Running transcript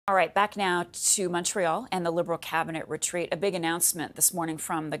All right, back now to Montreal and the Liberal cabinet retreat. A big announcement this morning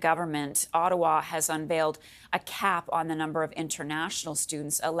from the government. Ottawa has unveiled a cap on the number of international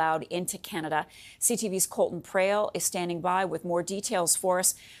students allowed into Canada. CTV's Colton Prail is standing by with more details for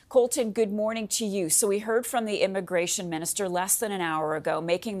us. Colton, good morning to you. So we heard from the immigration minister less than an hour ago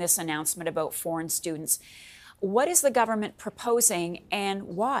making this announcement about foreign students. What is the government proposing and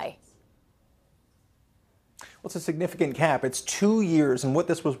why? Well, it's a significant cap. It's 2 years, and what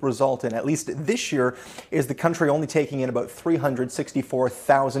this will result in, at least this year, is the country only taking in about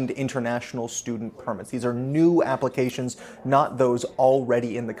 364,000 international student permits. These are new applications, not those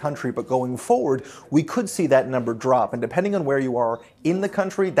already in the country. But going forward, we could see that number drop. And depending on where you are in the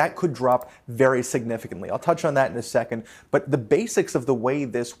country, that could drop very significantly. I'll touch on that in a second. But the basics of the way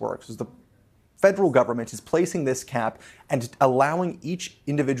this works is the federal government is placing this cap and allowing each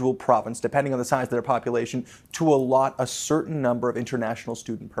individual province, depending on the size of their population, to allot a certain number of international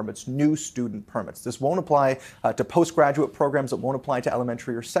student permits, new student permits. This won't apply to postgraduate programs. It won't apply to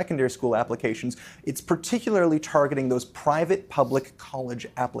elementary or secondary school applications. It's particularly targeting those private-public college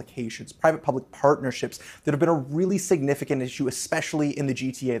applications, private-public partnerships that have been a really significant issue, especially in the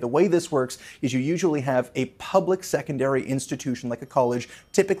GTA. The way this works is you usually have a public secondary institution like a college,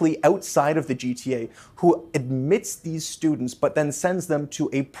 typically outside of the GTA, who admits these students but then sends them to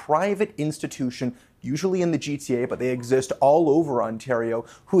a private institution, usually in the GTA, but they exist all over Ontario,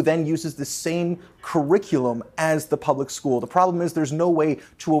 who then uses the same curriculum as the public school. The problem is there's no way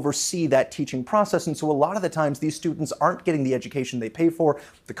to oversee that teaching process, and so a lot of the times these students aren't getting the education they pay for.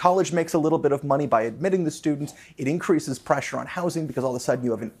 The college makes a little bit of money by admitting the students. It increases pressure on housing because all of a sudden you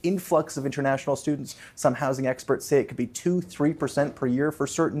have an influx of international students. Some housing experts say it could be 2-3% per year for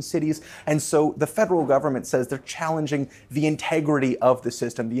certain cities, and so the federal government says they're challenging the integrity of the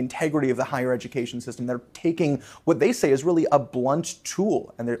system, the integrity of the higher education system. They're taking what they say is really a blunt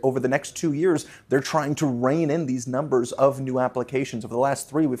tool, and over the next 2 years, they're trying to rein in these numbers of new applications. Over the last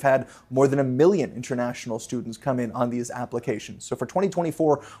 3, we've had more than 1 million international students come in on these applications. So for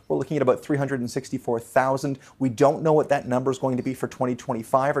 2024, we're looking at about 364,000. We don't know what that number is going to be for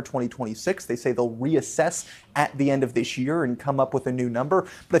 2025 or 2026. They say they'll reassess at the end of this year and come up with a new number.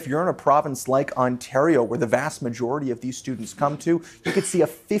 But if you're in a province like Ontario, where the vast majority of these students come to, you could see a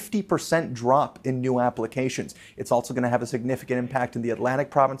 50% drop in new applications. It's also going to have a significant impact in the Atlantic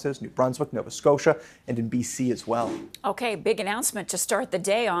provinces, New Brunswick, Nova Scotia, and in BC as well. Okay, big announcement to start the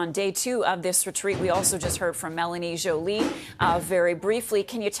day on day 2 of this retreat. We also just heard from Melanie Joly very briefly.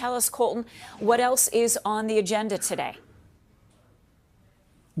 Can you tell us, Colton, what else is on the agenda today?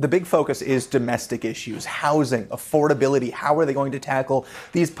 The big focus is domestic issues, housing, affordability. How are they going to tackle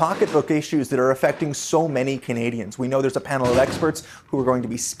these pocketbook issues that are affecting so many Canadians? We know there's a panel of experts who are going to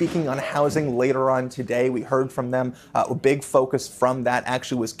be speaking on housing later on today. We heard from them. A big focus from that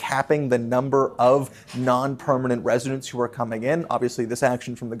actually was capping the number of non-permanent residents who are coming in. Obviously, this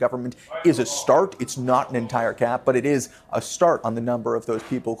action from the government is a start. It's not an entire cap, but it is a start on the number of those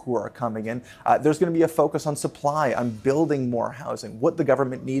people who are coming in. There's going to be a focus on supply, on building more housing, what the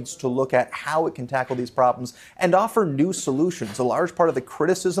government needs to look at, how it can tackle these problems and offer new solutions. A large part of the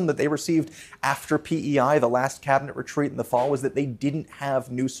criticism that they received after PEI, the last cabinet retreat in the fall, was that they didn't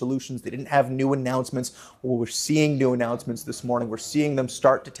have new solutions. They didn't have new announcements. Well, we're seeing new announcements this morning. We're seeing them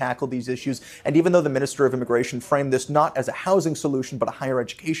start to tackle these issues. And even though the Minister of Immigration framed this not as a housing solution, but a higher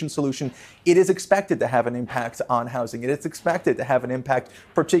education solution, it is expected to have an impact on housing. It is expected to have an impact,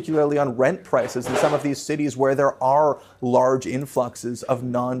 particularly on rent prices in some of these cities where there are large influxes of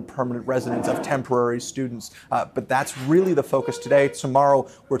non-permanent residents, of temporary students. But that's really the focus today. Tomorrow,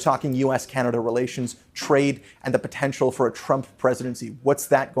 we're talking U.S.-Canada relations, trade, and the potential for a Trump presidency. What's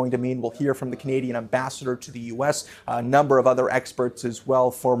that going to mean? We'll hear from the Canadian ambassador to the U.S., a number of other experts as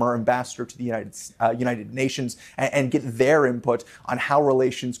well, former ambassador to the United Nations, and get their input on how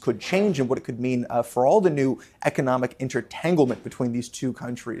relations could change and what it could mean for all the new economic intertanglement between these two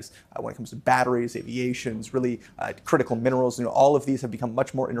countries. When it comes to batteries, aviations, really critical minerals, all of these have become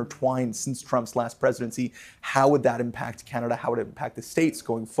much more intertwined since Trump's last presidency. How would that impact Canada? How would it impact the States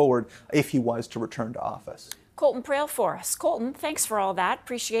going forward if he was to return to office? Colton Prail for us. Colton, thanks for all that.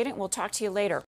 Appreciate it. We'll talk to you later.